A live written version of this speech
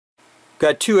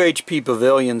Got two HP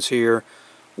Pavilions here.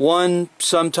 One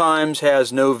sometimes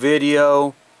has no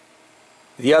video.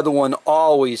 The other one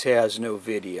always has no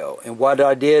video. And what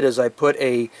I did is I put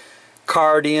a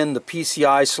card in the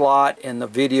PCI slot and the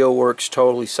video works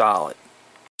totally solid.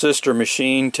 Sister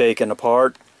machine taken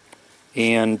apart,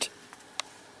 and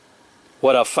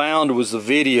what I found was the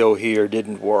video here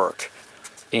didn't work.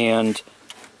 And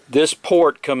this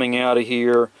port coming out of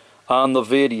here on the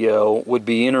video would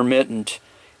be intermittent,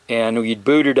 and when you'd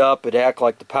boot it up, it'd act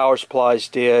like the power supply's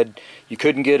dead. You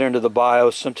couldn't get into the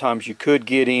BIOS. Sometimes you could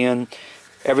get in.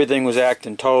 Everything was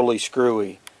acting totally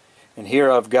screwy. And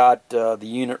here I've got the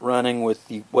unit running with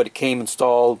what it came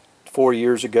installed 4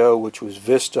 years ago, which was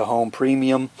Vista Home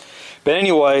Premium. But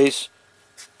anyways,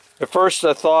 at first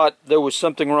I thought there was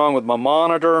something wrong with my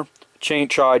monitor.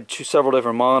 Tried several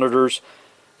different monitors.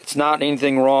 It's not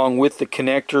anything wrong with the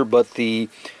connector, but the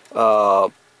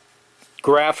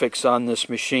graphics on this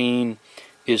machine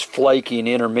is flaky and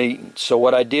intermittent. So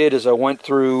what I did is I went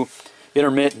through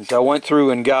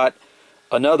and got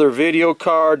another video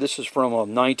card. This is from a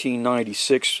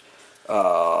 1996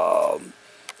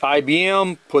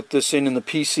 IBM. Put this in the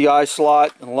PCI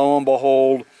slot, and lo and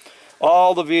behold,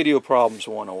 all the video problems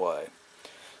went away.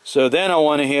 So then I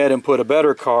went ahead and put a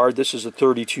better card. This is a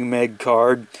 32 meg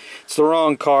card. It's the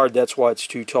wrong card, that's why it's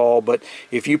too tall. But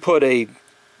if you put a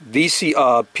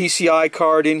PCI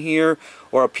card in here,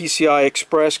 or a PCI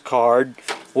Express card,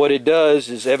 what it does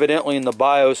is, evidently in the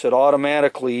BIOS, it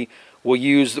automatically will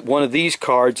use one of these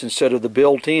cards instead of the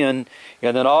built-in,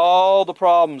 and then all the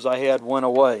problems I had went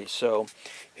away. So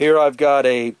here I've got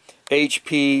a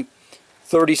HP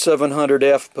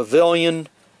 3700F Pavilion,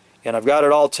 and I've got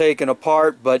it all taken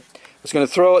apart, but I was going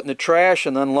to throw it in the trash,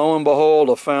 and then lo and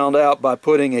behold, I found out by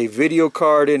putting a video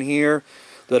card in here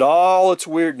that all its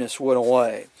weirdness went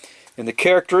away. And the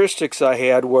characteristics I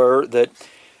had were that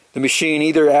the machine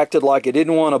either acted like it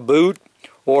didn't want to boot,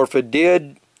 or if it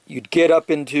did, you'd get up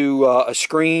into a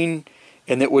screen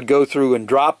and it would go through and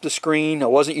drop the screen. I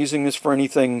wasn't using this for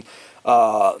anything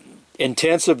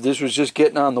intensive. This was just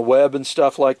getting on the web and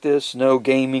stuff like this, no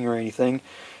gaming or anything.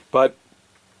 But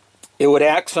it would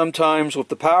act sometimes with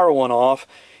the power went off.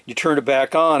 You turn it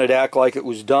back on, it'd act like it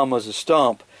was dumb as a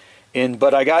stump.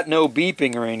 But I got no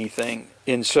beeping or anything.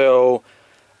 And so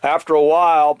after a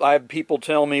while, I had people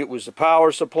tell me it was the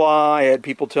power supply. I had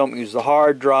people tell me it was the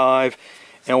hard drive.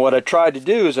 And what I tried to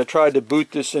do is I tried to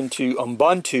boot this into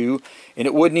Ubuntu, and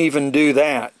it wouldn't even do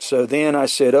that. So then I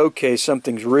said, okay,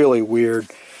 something's really weird.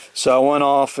 So I went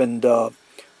off and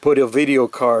put a video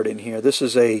card in here. This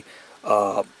is a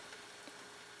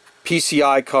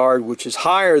PCI card, which is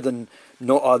higher than,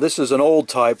 this is an old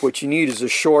type. What you need is a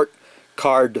short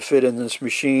card to fit in this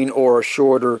machine, or a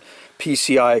shorter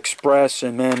PCI Express,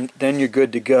 and then you're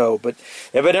good to go. But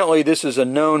evidently this is a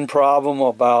known problem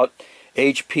about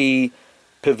HP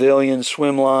Pavilion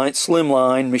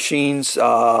Slimline machines,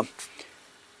 that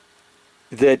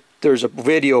there's a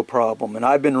video problem, and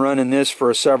I've been running this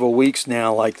for several weeks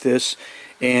now like this,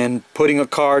 and putting a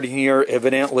card here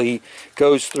evidently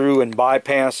goes through and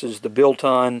bypasses the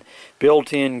built-in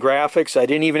graphics. I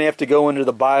didn't even have to go into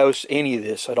the BIOS, any of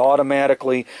this. It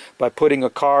automatically, by putting a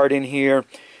card in here,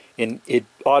 and it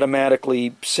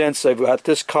automatically, since I've got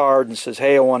this card, and says,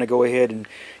 hey, I want to go ahead and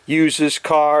use this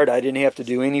card. I didn't have to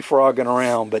do any frogging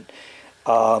around, but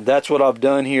that's what I've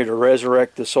done here to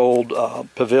resurrect this old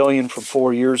Pavilion from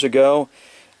 4 years ago,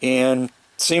 and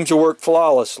it seems to work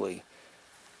flawlessly.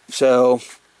 So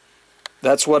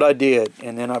that's what I did.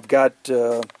 And then I've got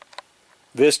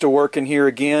Vista working here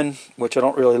again, which I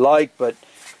don't really like, but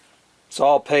it's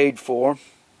all paid for.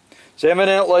 So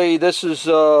evidently this is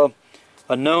a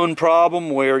known problem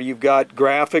where you've got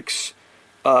graphics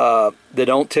that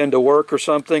don't tend to work or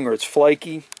something, or it's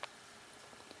flaky.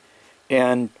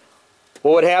 And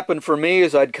what would happen for me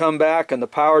is I'd come back and the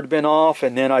power had been off,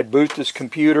 and then I'd boot this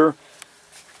computer.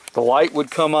 The light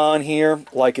would come on here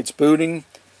like it's booting,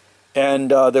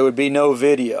 and there would be no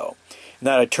video. And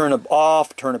then I'd turn it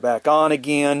off, turn it back on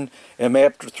again, and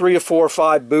after 3 or 4 or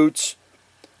 5 boots,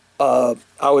 I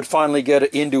would finally get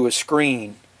it into a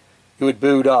screen. It would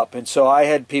boot up. And so I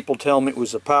had people tell me it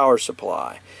was a power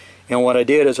supply. And what I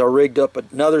did is I rigged up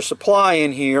another supply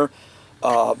in here.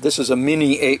 This is a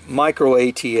micro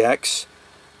ATX,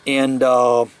 and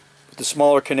the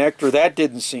smaller connector, that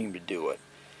didn't seem to do it.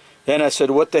 Then I said,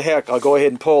 what the heck, I'll go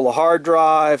ahead and pull the hard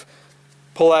drive,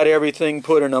 pull out everything,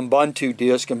 put an Ubuntu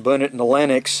disk, and put it into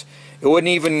Linux. It wouldn't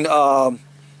even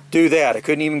do that. I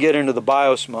couldn't even get into the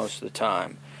BIOS most of the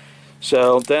time.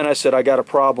 So then I said, I got a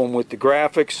problem with the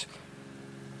graphics.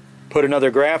 Put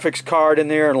another graphics card in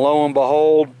there, and lo and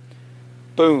behold,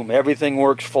 boom, everything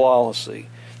works flawlessly.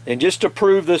 And just to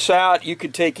prove this out, you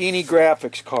could take any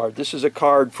graphics card. This is a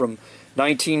card from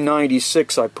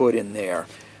 1996 I put in there.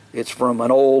 It's from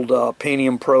an old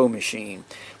Pentium Pro machine.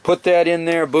 Put that in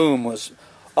there, boom, was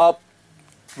up.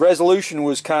 Resolution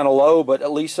was kind of low, but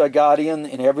at least I got in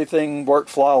and everything worked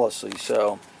flawlessly.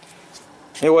 So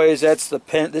anyways, that's the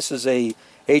pen. This is a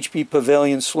HP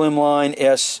Pavilion Slimline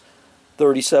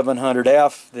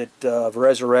S3700F that I've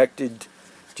resurrected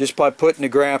just by putting a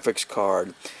graphics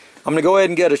card. I'm going to go ahead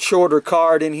and get a shorter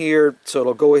card in here so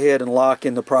it'll go ahead and lock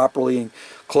in properly and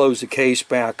close the case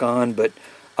back on. But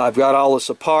I've got all this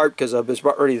apart because I was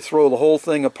about ready to throw the whole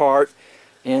thing apart.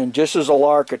 And just as a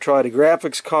lark, I tried a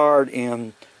graphics card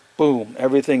and boom,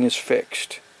 everything is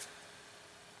fixed.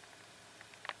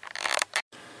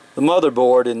 The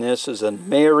motherboard in this is a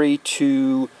Mary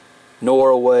 2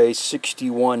 Norway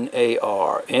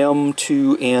 61AR,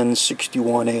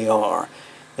 M2N61AR.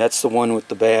 That's the one with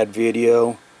the bad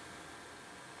video.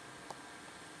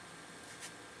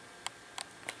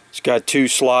 It's got 2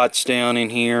 slots down in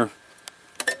here.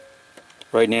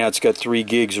 Right now it's got 3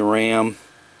 gigs of RAM.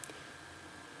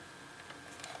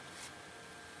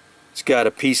 It's got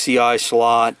a PCI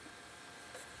slot,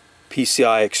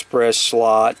 PCI Express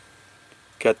slot,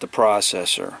 got the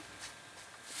processor.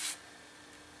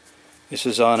 This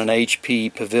is on an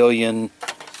HP Pavilion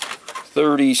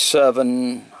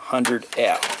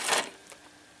 3700F.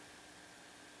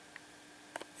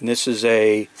 And this is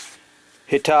a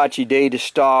Hitachi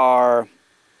Datastar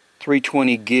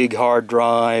 320 gig hard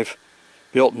drive,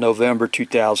 built in November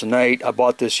 2008. I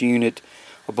bought this unit,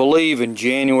 I believe, in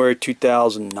January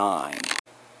 2009.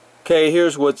 Okay,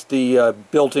 here's what the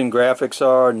built-in graphics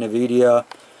are. NVIDIA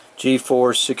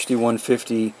GeForce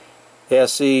 6150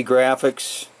 SE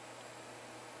graphics.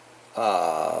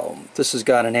 This has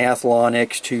got an Athlon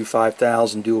X2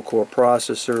 5000 dual-core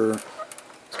processor.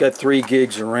 It's got 3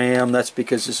 gigs of RAM. That's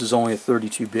because this is only a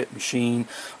 32-bit machine,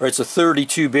 or it's a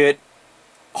 32-bit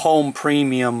home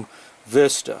premium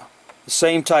Vista. The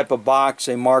same type of box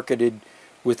they marketed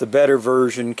with the better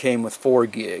version came with 4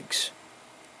 gigs.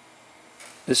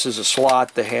 This is a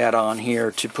slot they had on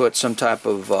here to put some type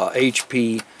of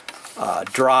HP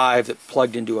drive that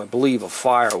plugged into, I believe, a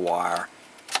FireWire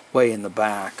way in the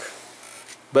back.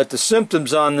 But the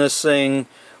symptoms on this thing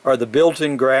are the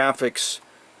built-in graphics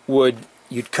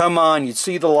you'd come on, you'd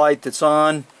see the light that's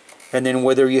on, and then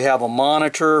whether you have a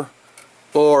monitor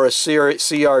or a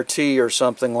CRT or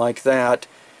something like that,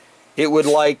 it would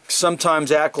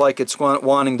sometimes act like it's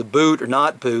wanting to boot or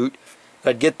not boot.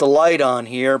 I'd get the light on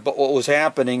here, but what was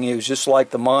happening, it was just like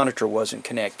the monitor wasn't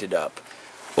connected up.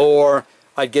 Or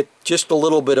I'd get just a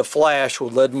little bit of flash,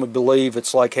 would let me believe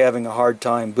it's like having a hard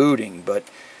time booting. But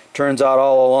turns out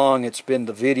all along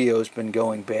the video's been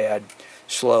going bad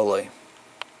slowly.